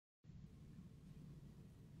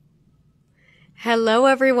Hello,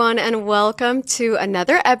 everyone, and welcome to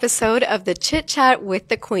another episode of the Chit Chat with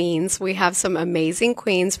the Queens. We have some amazing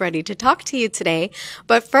queens ready to talk to you today.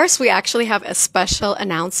 But first, we actually have a special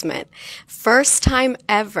announcement. First time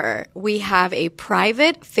ever, we have a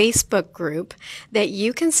private Facebook group that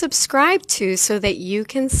you can subscribe to so that you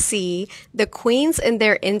can see the queens in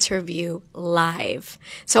their interview live.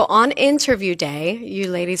 So on interview day, you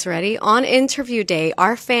ladies ready? On interview day,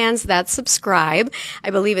 our fans that subscribe, I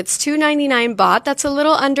believe it's $2.99 baht. That's a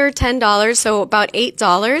little under $10, so about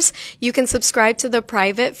 $8. You can subscribe to the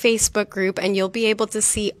private Facebook group and you'll be able to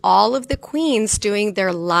see all of the queens doing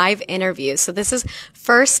their live interviews. So this is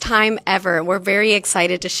first time ever. We're very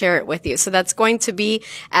excited to share it with you. So that's going to be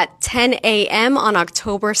at 10 a.m. on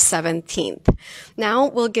October 17th. Now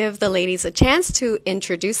we'll give the ladies a chance to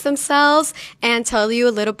introduce themselves and tell you a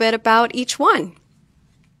little bit about each one.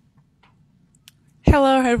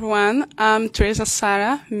 Hello everyone, I'm Teresa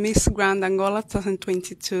Sara, Miss Grand Angola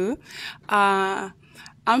 2022. I'm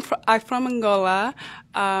from Angola.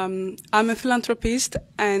 I'm a philanthropist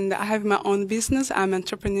and I have my own business. I'm an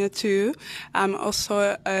entrepreneur too. I'm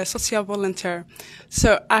also a social volunteer.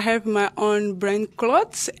 So I have my own brand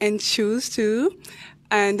clothes and shoes too.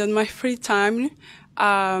 And on my free time,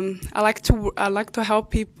 I like to help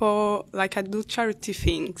people. Like I do charity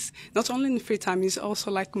things. Not only in free time, it's also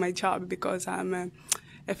like my job because I'm a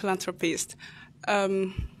philanthropist.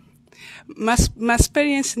 My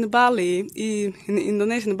experience in Bali, in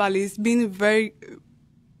Indonesia, in Bali, has been very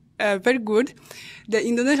good. The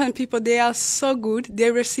Indonesian people, they are so good. They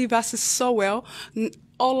receive us so well,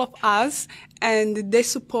 all of us, and they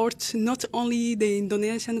support not only the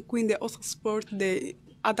Indonesian queen, they also support the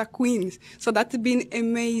other queens. So that's been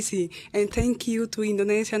amazing. And thank you to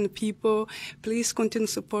Indonesian people. Please continue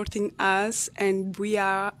supporting us. And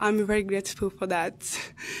I'm very grateful for that.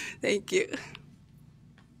 Thank you.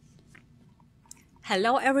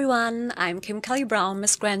 Hello everyone, I'm Kim Kelly Brown,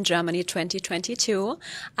 Miss Grand Germany 2022.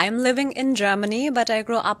 I'm living in Germany, but I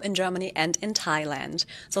grew up in Germany and in Thailand.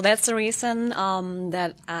 So that's the reason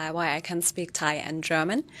why I can speak Thai and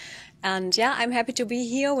German. And yeah, I'm happy to be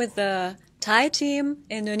here with the Thai team,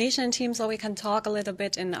 Indonesian team, so we can talk a little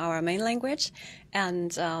bit in our main language.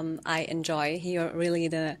 And I enjoy here really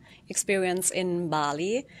the experience in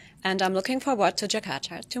Bali. And I'm looking forward to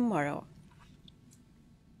Jakarta tomorrow.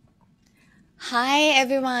 Hi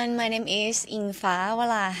everyone, my name is Ingfa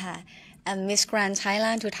Walaha. I'm Miss Grand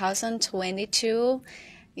Thailand 2022.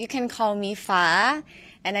 You can call me Fa.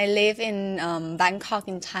 And I live in Bangkok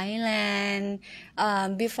in Thailand.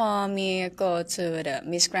 Before me go to the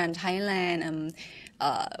Miss Grand Thailand,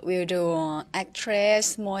 we'll do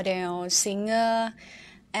actress, model, singer,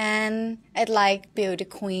 and I'd like beauty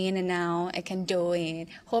queen, and now I can do it.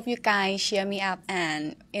 Hope you guys cheer me up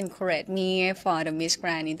and encourage me for the Miss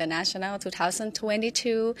Grand International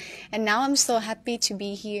 2022. And now I'm so happy to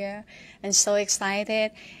be here and so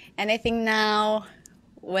excited. And I think now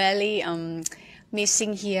really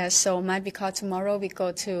missing here so much because tomorrow we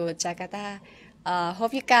go to Jakarta.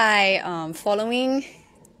 Hope you guys following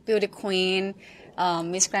Beauty Queen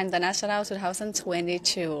Miss Grand International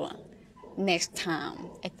 2022 next time.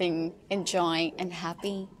 I think enjoy and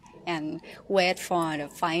happy and wait for the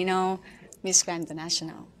final Miss Grand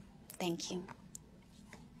International. Thank you.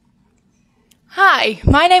 Hi,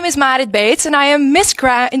 my name is Marit Bates and I am Miss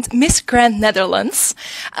Grand Netherlands.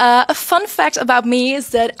 A fun fact about me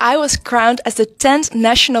is that I was crowned as the 10th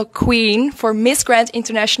national queen for Miss Grand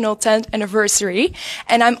International 10th anniversary.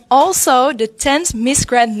 And I'm also the 10th Miss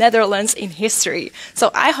Grand Netherlands in history.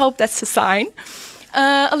 So I hope that's a sign.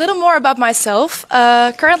 A little more about myself.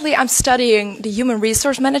 Currently I'm studying the human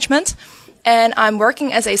resource management. And I'm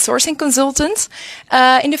working as a sourcing consultant.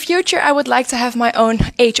 In the future, I would like to have my own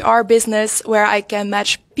HR business where I can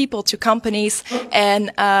match people to companies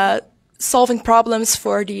and solving problems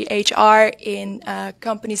for the HR in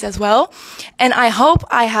companies as well. And I hope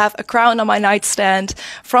I have a crown on my nightstand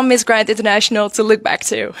from Miss Grand International to look back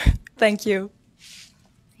to. Thank you.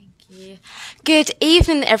 Good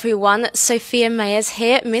evening, everyone. Sophia Mayers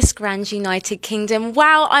here, Miss Grand United Kingdom.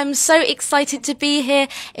 Wow, I'm so excited to be here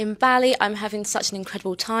in Bali. I'm having such an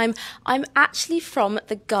incredible time. I'm actually from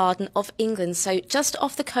the Garden of England, so just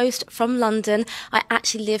off the coast from London. I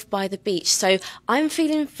actually live by the beach, so I'm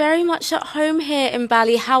feeling very much at home here in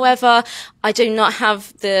Bali. However, I'm not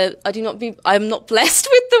blessed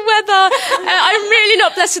with the weather. I'm really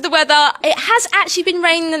not blessed with the weather. It has actually been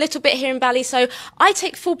raining a little bit here in Bali, so I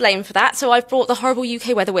take full blame for that. So I've brought the horrible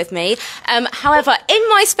UK weather with me. However, in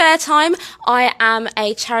my spare time, I am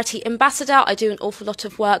a charity ambassador. I do an awful lot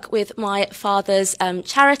of work with my father's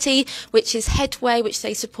charity, which is Headway, which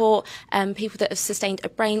they support people that have sustained a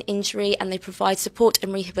brain injury, and they provide support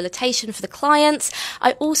and rehabilitation for the clients.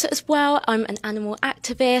 I also, as well, I'm an animal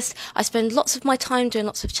activist. I spend lots of my time doing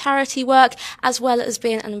lots of charity work, as well as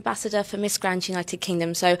being an ambassador for Miss Grand United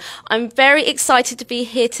Kingdom. So I'm very excited to be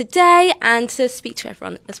here today and to speak to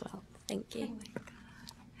everyone as well. Thank you.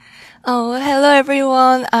 Oh, hello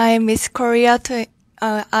everyone. I'm Miss Korea.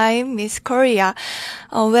 I'm Miss Korea.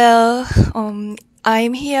 I'm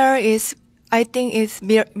here I think it's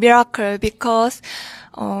miracle because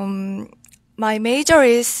my major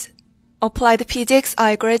is applied physics.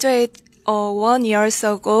 I graduated 1 year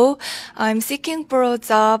ago. I'm seeking for a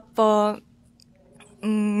job, but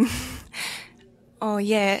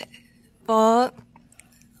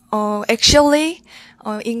actually,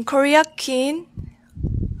 in Korea Kin,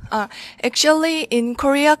 in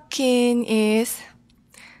Korea Kin is,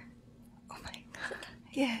 oh my God.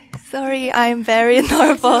 Yeah, sorry, I'm very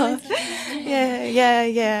nervous.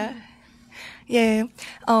 Yeah.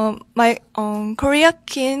 My Korea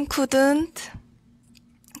Kin couldn't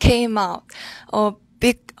came out.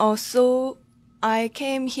 So I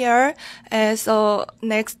came here as a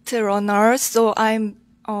next runner. So I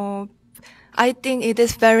think it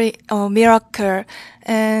is very miracle,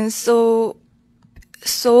 and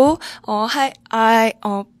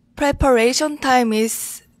preparation time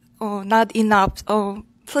is not enough.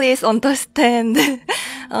 Please understand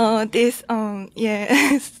this.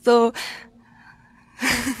 Yeah. So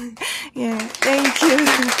yeah. Thank you.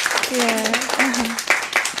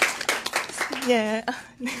 Yeah.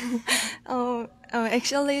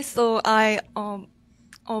 Actually, so a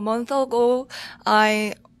month ago,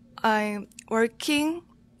 I'm working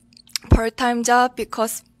part-time job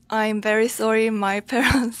because I'm very sorry my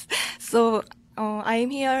parents. So I'm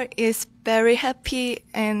here is very happy,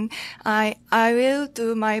 and I will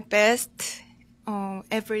do my best.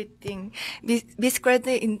 Everything. Miss Grand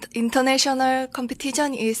International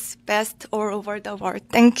competition is best all over the world.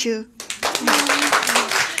 Thank you.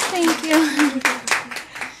 Thank you.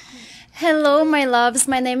 Hello, my loves.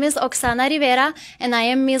 My name is Oksana Rivera, and I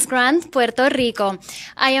am Miss Grand Puerto Rico.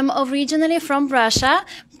 I am originally from Russia,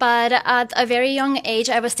 but at a very young age,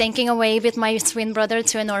 I was taken away with my twin brother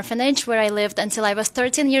to an orphanage where I lived until I was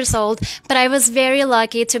 13 years old. But I was very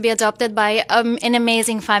lucky to be adopted by an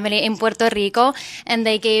amazing family in Puerto Rico, and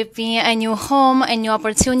they gave me a new home, a new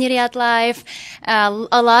opportunity at life,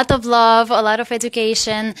 a lot of love, a lot of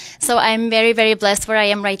education. So I'm very, very blessed where I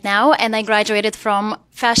am right now, and I graduated from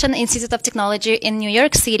Fashion Institute of Technology in New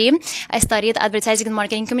York City. I studied advertising and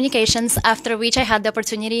marketing communications, after which I had the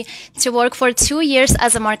opportunity to work for 2 years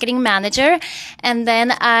as a marketing manager. And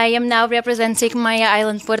then I am now representing my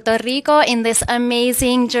island, Puerto Rico, in this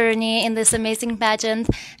amazing journey, in this amazing pageant.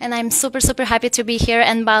 And I'm super, super happy to be here.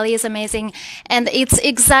 And Bali is amazing. And it's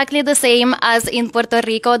exactly the same as in Puerto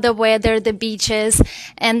Rico, the weather, the beaches,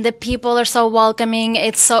 and the people are so welcoming.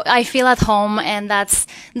 I feel at home, and that's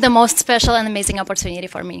the most special and amazing opportunity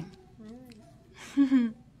for me.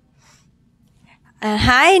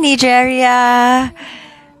 Hi, Nigeria.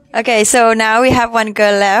 Okay, so now we have one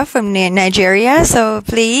girl left from Nigeria. So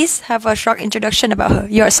please have a short introduction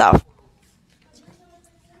about yourself.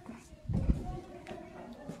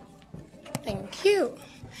 Thank you.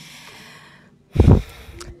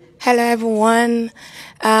 Hello, everyone.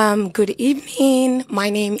 Good evening.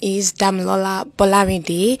 My name is Damlola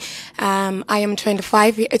Bolamide. I am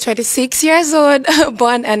 26 years old,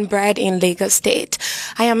 born and bred in Lagos State.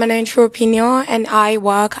 I am an entrepreneur, and I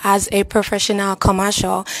work as a professional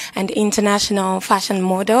commercial and international fashion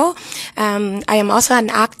model. I am also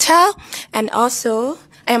an actor,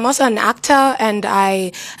 and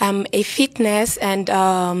I am a fitness and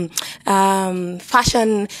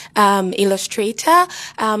fashion illustrator.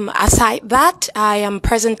 Aside that, I am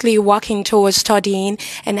presently working towards studying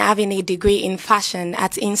and having a degree in fashion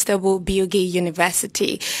at Istanbul Bilgi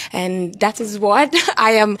University, and that is what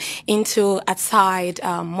I am into outside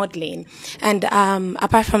modeling. And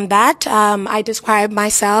apart from that, I describe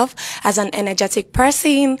myself as an energetic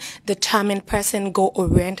person, determined person,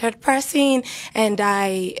 goal-oriented person, and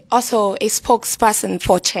I also a spokesperson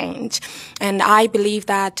for change. And I believe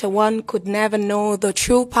that one could never know the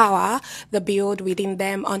true power, the build within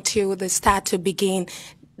them until they start to believe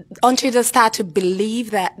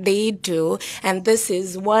that they do. And this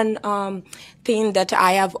is one thing that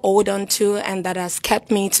I have hold on to and that has kept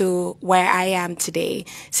me to where I am today.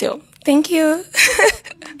 So thank you.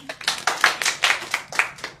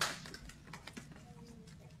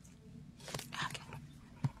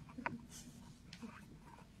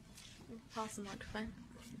 pass the microphone.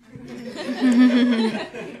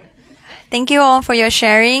 Thank you all for your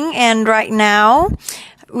sharing. And right now,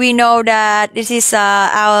 we know that this is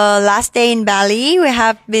our last day in Bali. We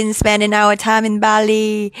have been spending our time in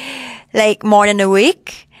Bali like more than a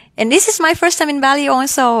week. And this is my first time in Bali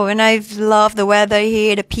also. And I've loved the weather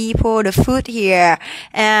here, the people, the food here.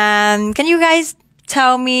 And can you guys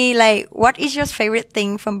tell me, like, what is your favorite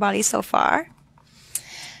thing from Bali so far?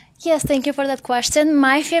 Yes, thank you for that question.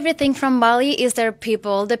 My favorite thing from Bali is their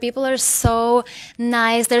people. The people are so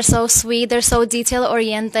nice, they're so sweet, they're so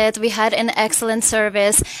detail-oriented. We had an excellent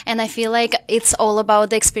service, and I feel like it's all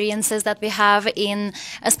about the experiences that we have in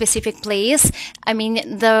a specific place. I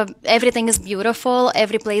mean, everything is beautiful,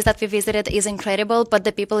 every place that we visited is incredible, but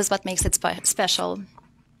the people is what makes it special.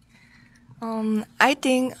 I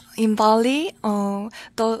think in Bali,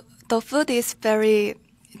 the food is very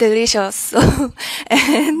delicious.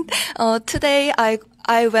 And today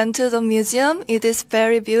I went to the museum. It is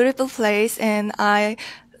very beautiful place, and I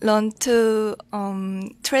learned to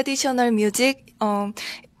traditional music.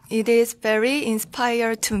 It is very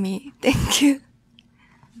inspired to me. Thank you.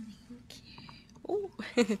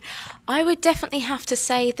 I would definitely have to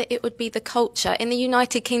say that it would be the culture. In the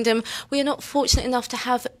United Kingdom, we are not fortunate enough to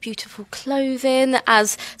have beautiful clothing,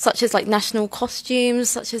 such as like national costumes,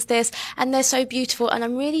 such as this, and they're so beautiful. And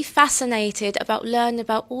I'm really fascinated about learning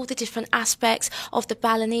about all the different aspects of the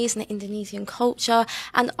Balinese and the Indonesian culture.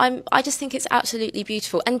 And I just think it's absolutely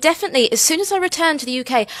beautiful. And definitely, as soon as I return to the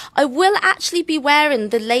UK, I will actually be wearing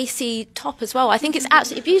the lacy top as well. I think it's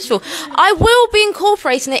absolutely beautiful. I will be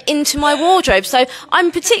incorporating it into my wardrobe. So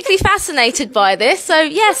I'm particularly fascinated by this. So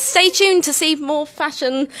yes, stay tuned to see more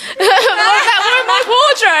fashion more in my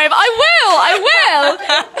wardrobe. I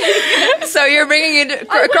will. So you're bringing it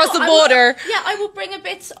across the border. I will bring a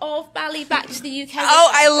bit of Bali back to the UK. Oh,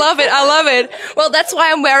 I love it. Well, that's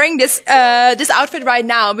why I'm wearing this outfit right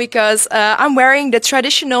now, because I'm wearing the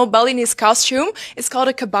traditional Balinese costume. It's called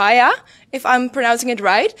a kabaya, if I'm pronouncing it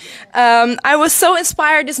right. I was so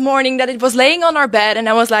inspired this morning that it was laying on our bed, and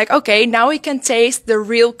I was like, okay, now we can taste the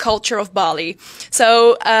real culture of Bali.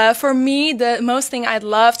 So for me, the most thing I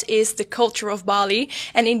loved is the culture of Bali.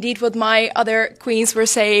 And indeed, what my other queens were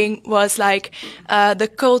saying was like the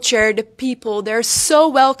culture, the people, they're so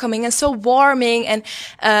welcoming and so warming, and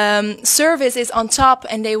service is on top,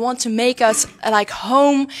 and they want to make us like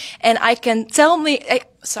home. And I can tell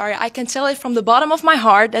it from the bottom of my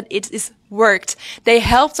heart that it is worked. They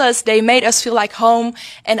helped us. They made us feel like home.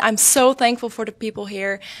 And I'm so thankful for the people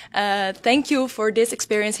here. Thank you for this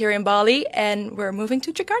experience here in Bali. And we're moving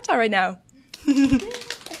to Jakarta right now.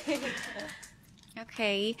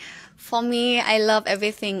 Okay. For me, I love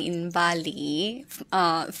everything in Bali.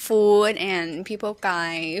 Food and people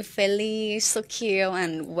guy, friendly, so cute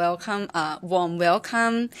and welcome, warm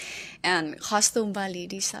welcome. And costume Bali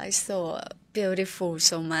design so beautiful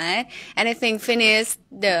so much. And I think finish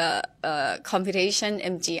the competition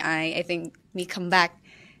MGI, I think we come back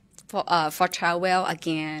for travel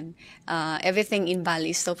again. Everything in Bali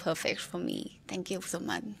is so perfect for me. Thank you so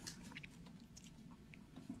much.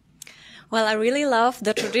 Well, I really love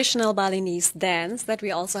the traditional Balinese dance that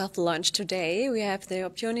we also have launched today. We have the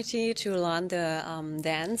opportunity to learn the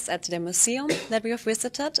dance at the museum that we have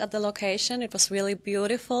visited at the location. It was really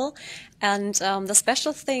beautiful. And the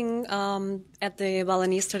special thing at the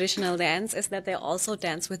Balinese traditional dance is that they also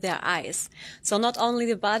dance with their eyes. So not only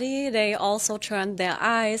the body, they also turn their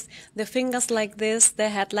eyes, the fingers like this, the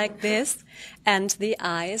head like this, and the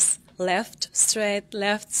eyes left, straight.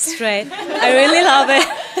 I really love it.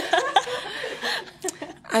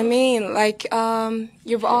 I mean, like,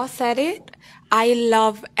 you've all said it. I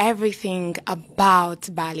love everything about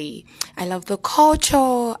Bali. I love the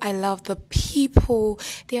culture. I love the people.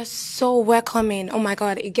 They are so welcoming. Oh my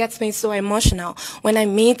God, it gets me so emotional when I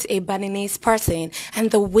meet a Balinese person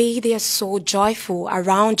and the way they are so joyful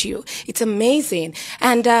around you. It's amazing.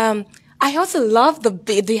 And, I also love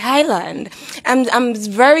the island. I'm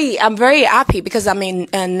very happy because I'm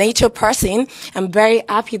a nature person. I'm very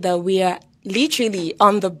happy that we are literally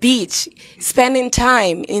on the beach, spending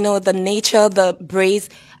time, the nature, the breeze,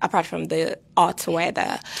 apart from the hot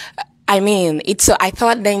weather. I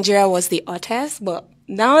thought Nigeria was the hottest, but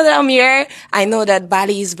now that I'm here, I know that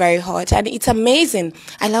Bali is very hot and it's amazing.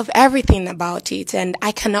 I love everything about it, and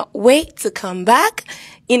I cannot wait to come back,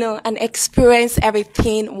 and experience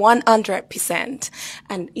everything 100%.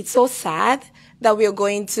 And it's so sad that we are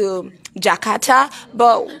going to Jakarta,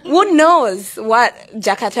 but who knows what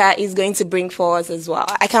Jakarta is going to bring for us as well.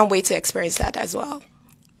 I can't wait to experience that as well.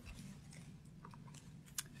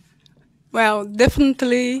 Well,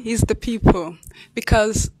 definitely is the people,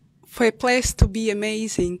 because for a place to be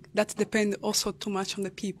amazing, that depends also too much on the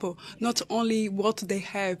people. Not only what they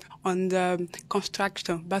have on the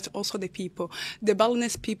construction, but also the people. The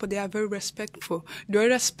Balinese people, they are very respectful. They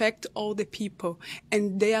respect all the people,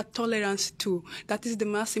 and they are tolerant too. That is the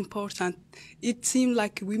most important. It seems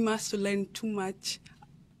like we must learn too much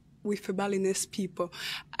with the Balinese people.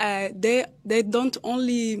 They don't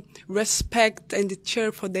only respect and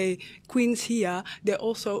cheer for the queens here, they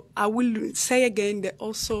also, I will say again, they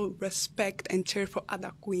also respect and cheer for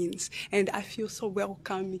other queens. And I feel so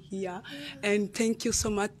welcome here. And thank you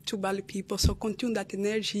so much to Bali people. So continue that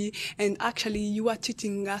energy. And actually, you are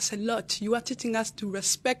teaching us a lot. You are teaching us to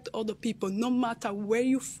respect other people, no matter where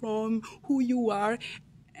you're from, who you are,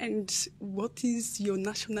 and what is your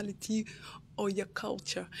nationality or your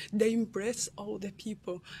culture. They embrace all the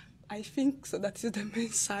people. I think so that is the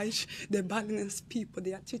message the Balinese people,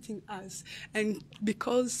 they are teaching us. And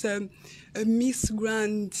because Miss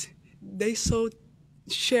Grand, they so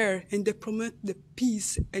share and they promote the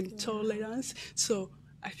peace and tolerance. So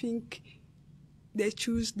I think they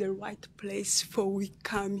choose the right place for we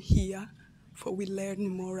come here, for we learn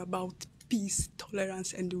more about peace,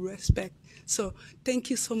 tolerance, and respect. So thank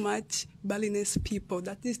you so much, Balinese people.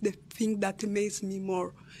 That is the thing that amazes me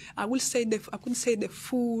more. I could say the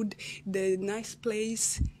food, the nice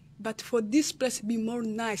place, but for this place to be more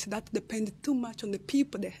nice, that depends too much on the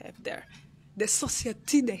people they have there, the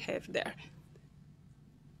society they have there.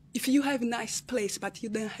 If you have a nice place, but you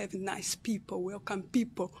don't have nice people, welcome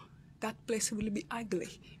people, that place will be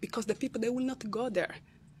ugly because the people, they will not go there.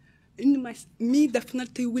 Me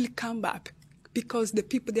definitely will come back because the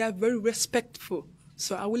people, they are very respectful.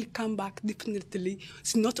 So I will come back definitely.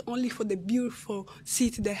 It's not only for the beautiful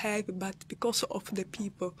city they have, but because of the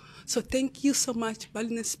people. So thank you so much,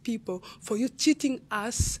 Balinese people, for you teaching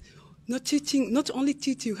us, not only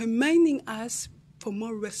teaching, reminding us for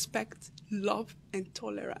more respect, love, and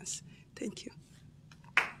tolerance. Thank you.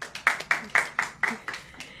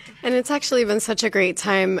 And it's actually been such a great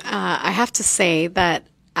time. I have to say that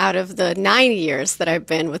out of the 9 years that I've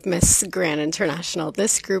been with Miss Grand International,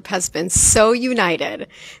 this group has been so united.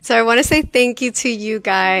 So I want to say thank you to you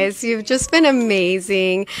guys. You've just been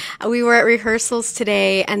amazing. We were at rehearsals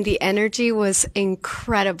today and the energy was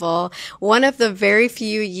incredible. One of the very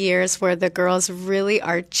few years where the girls really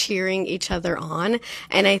are cheering each other on.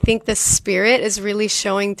 And I think the spirit is really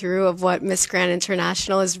showing through of what Miss Grand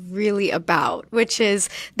International is really about, which is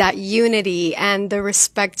that unity and the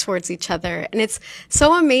respect towards each other. And it's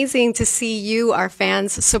so amazing to see you, our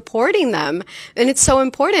fans, supporting them. And it's so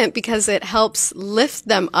important because it helps lift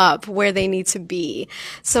them up where they need to be.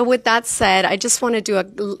 So with that said, I just want to do a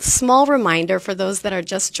small reminder for those that are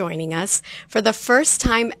just joining us. For the first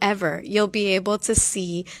time ever, you'll be able to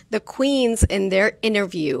see the queens in their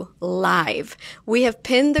interview live. We have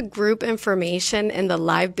pinned the group information in the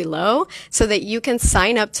live below so that you can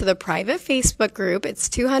sign up to the private Facebook group. It's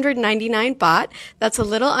 299 baht. That's a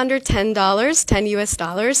little under $10, 10 US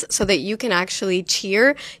dollars, so that you can actually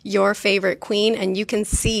cheer your favorite queen and you can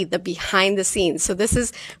see the behind the scenes. So this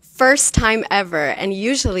is first time ever. And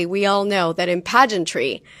usually we all know that in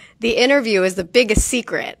pageantry, the interview is the biggest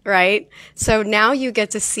secret, right? So now you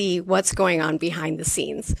get to see what's going on behind the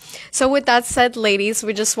scenes. So with that said, ladies,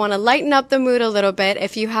 we just want to lighten up the mood a little bit.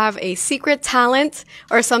 If you have a secret talent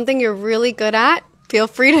or something you're really good at, feel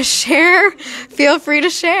free to share. Feel free to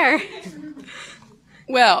share.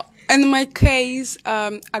 Well, in my case,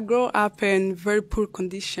 I grew up in very poor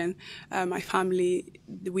condition. My family,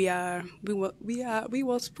 we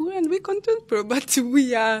was poor and we continue poor, but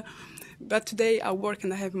today I work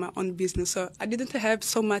and I have my own business. So I didn't have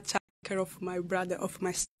so much care of my brother, of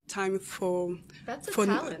my time for. That's a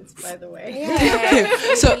talent, by the way.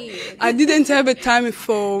 Yeah. So I didn't have a time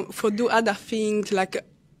for do other things like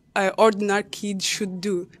ordinary kids should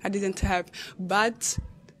do. I didn't have, but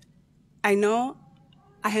I know.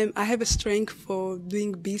 I have a strength for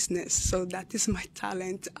doing business, so that is my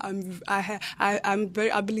talent. I'm very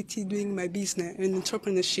ability doing my business and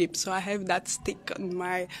entrepreneurship, so I have that stick on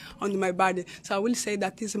my body. So I will say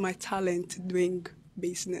that is my talent doing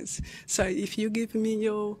business. So if you give me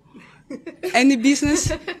your any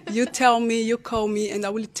business, you tell me, you call me, and I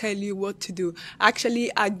will tell you what to do.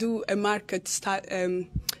 Actually, I do a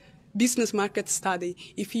business market study.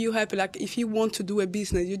 If you want to do a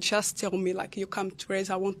business, you just tell me, you come to raise,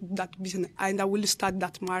 I want that business, and I will start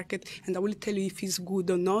that market, and I will tell you if it's good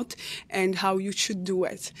or not, and how you should do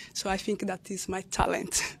it. So I think that is my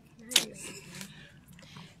talent. Nice.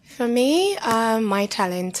 For me, my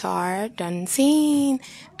talents are dancing,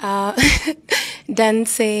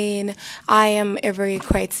 dancing. I am a very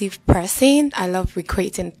creative person. I love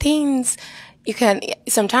recreating things.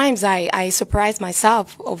 Sometimes I surprise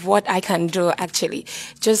myself of what I can do actually.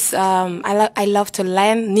 I love to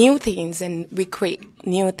learn new things and recreate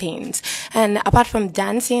new things. And apart from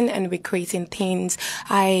dancing and recreating things,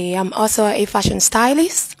 I am also a fashion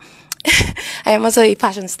stylist. And,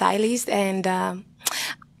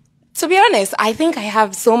 to be honest, I think I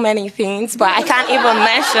have so many things, but I can't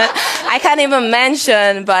even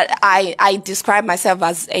mention, but I describe myself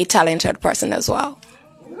as a talented person as well.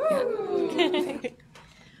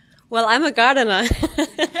 Well, I'm a gardener.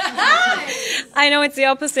 I know it's the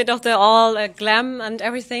opposite of the all glam and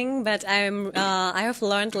everything, but I have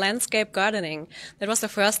learned landscape gardening. That was the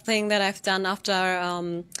first thing that I've done after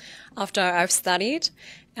I've studied.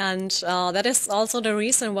 And that is also the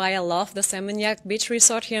reason why I love the Seminyak Beach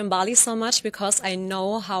Resort here in Bali so much, because I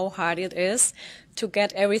know how hard it is to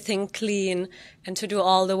get everything clean and to do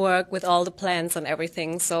all the work with all the plants and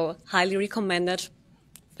everything. So highly recommended.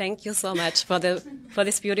 Thank you so much for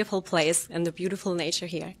this beautiful place and the beautiful nature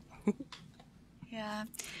here. Yeah,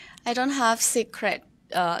 I don't have secret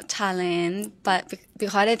talent, but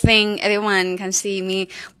because I think everyone can see me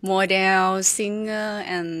model, singer,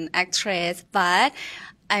 and actress, but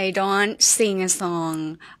I don't sing a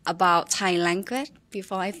song about Thai language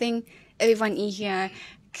before. I think everyone in here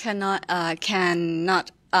cannot. I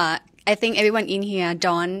think everyone in here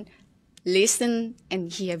don't listen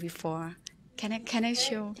and hear before. Can I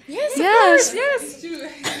show? Yes, yes.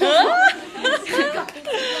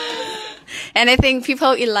 And I think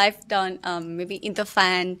people in life don't, maybe in the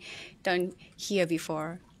fan, don't hear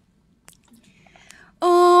before. โ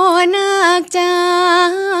อ้นาคจ๋า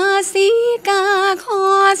สีกาขอ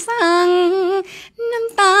สั่งน้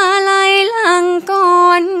ำตาไหลหลังก่อ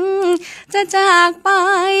นจะจากไป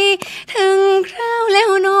ถึงคราวแล้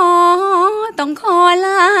วหนอต้องขอล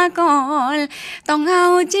าก่อนต้องเอา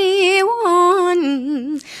จีวร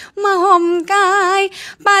มาห่มกาย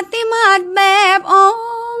ปฏิมาติแบบองค์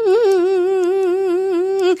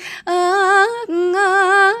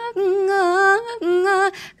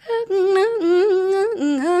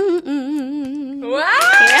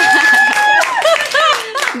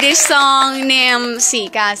This song named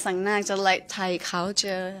Sika Sangnak, just like Thai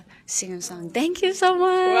culture, sing a song. Thank you so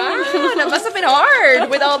much. Wow, that must have been hard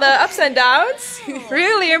with all the ups and downs.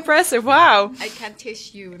 Really impressive. Wow. I can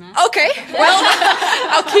teach you now. Okay, well,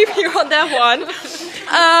 I'll keep you on that one.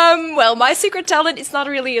 Well, my secret talent is not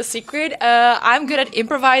really a secret. I'm good at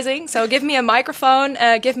improvising, so give me a microphone,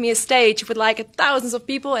 give me a stage with like thousands of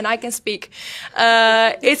people and I can speak.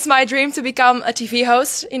 It's my dream to become a TV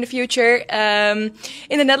host in the future.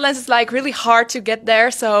 In the Netherlands, it's like really hard to get there,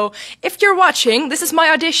 so if you're watching, this is my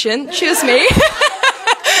audition, choose me.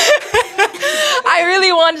 I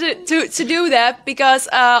really wanted to do that because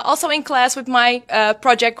also in class with my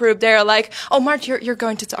project group, they're like, "Oh, Mart, you're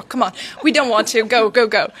going to talk. Come on, we don't want to. Go."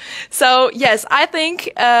 So yes, I think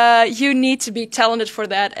you need to be talented for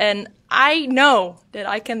that, and I know that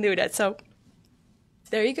I can do that. So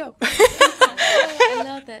there you go. I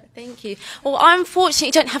love it. Thank you. Well, I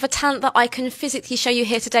unfortunately don't have a talent that I can physically show you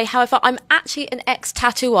here today. However, I'm actually an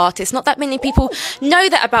ex-tattoo artist. Not that many people know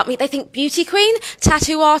that about me. They think beauty queen,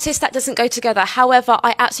 tattoo artist, that doesn't go together. However,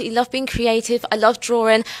 I absolutely love being creative. I love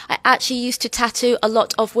drawing. I actually used to tattoo a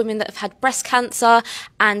lot of women that have had breast cancer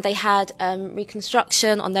and they had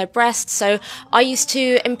reconstruction on their breasts. So I used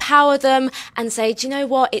to empower them and say, do you know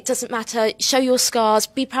what? It doesn't matter. Show your scars.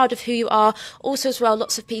 Be proud of who you are. Also as well,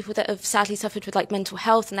 lots of people that have sadly suffered with like mental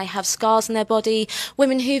health and they have scars on their body,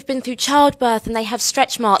 women who've been through childbirth and they have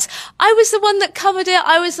stretch marks. I was the one that covered it.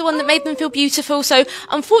 I was the one that made them feel beautiful. So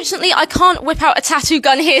unfortunately, I can't whip out a tattoo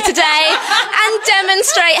gun here today and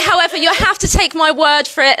demonstrate. However, you have to take my word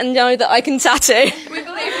for it and know that I can tattoo. We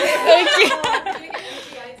believe you. Thank you.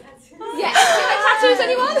 Yes. Tattoos,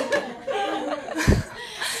 anyone?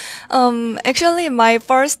 Actually, my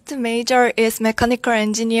first major is mechanical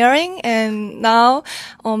engineering, and now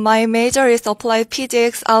my major is applied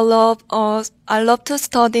physics. I love to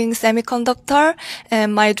studying semiconductor,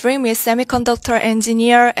 and my dream is semiconductor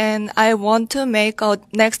engineer, and I want to make a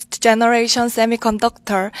next generation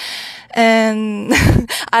semiconductor. And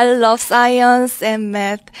I love science and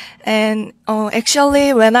math. And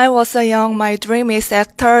actually, when I was young, my dream is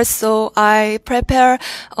actor, so I prepare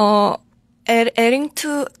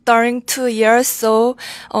during 2 years. So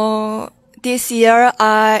this year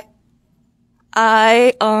I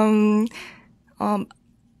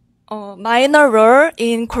minor role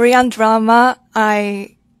in Korean drama.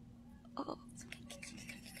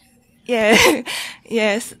 Yes.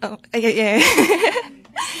 Yeah.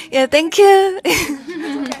 Yeah. Thank you.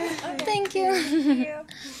 Thank you.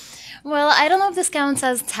 Well, I don't know if this counts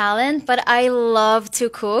as talent, but I love to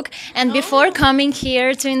cook. And before coming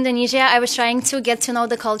here to Indonesia, I was trying to get to know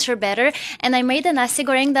the culture better. And I made a nasi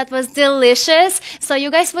goreng that was delicious. So you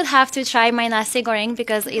guys would have to try my nasi goreng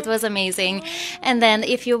because it was amazing. And then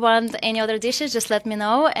if you want any other dishes, just let me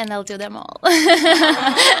know and I'll do them all.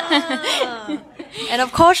 And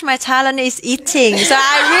of course, my talent is eating. So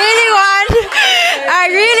I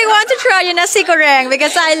really want to try your nasi goreng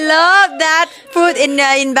because I love that food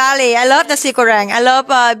in Bali. I love nasi goreng. I love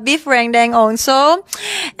beef rendang also,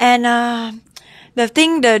 and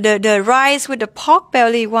the rice with the pork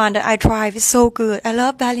belly one that I tried is so good. I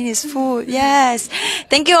love Balinese food. Yes,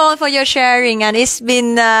 thank you all for your sharing, and it's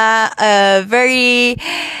been a very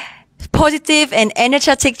positive and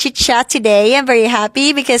energetic chit chat today. I'm very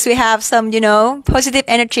happy because we have some, positive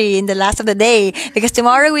energy in the last of the day. Because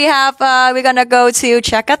tomorrow we're gonna go to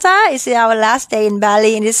Jakarta. It's our last day in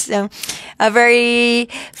Bali, and it's a very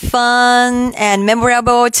fun and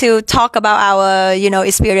memorable to talk about our,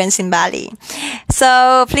 experience in Bali.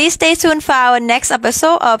 So please stay tuned for our next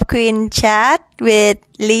episode of Queen Chat with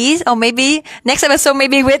Liz, or maybe next episode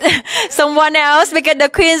maybe with someone else because the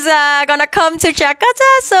queens are gonna come to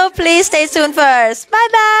Jakarta. So please stay tuned first. Bye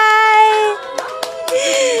bye.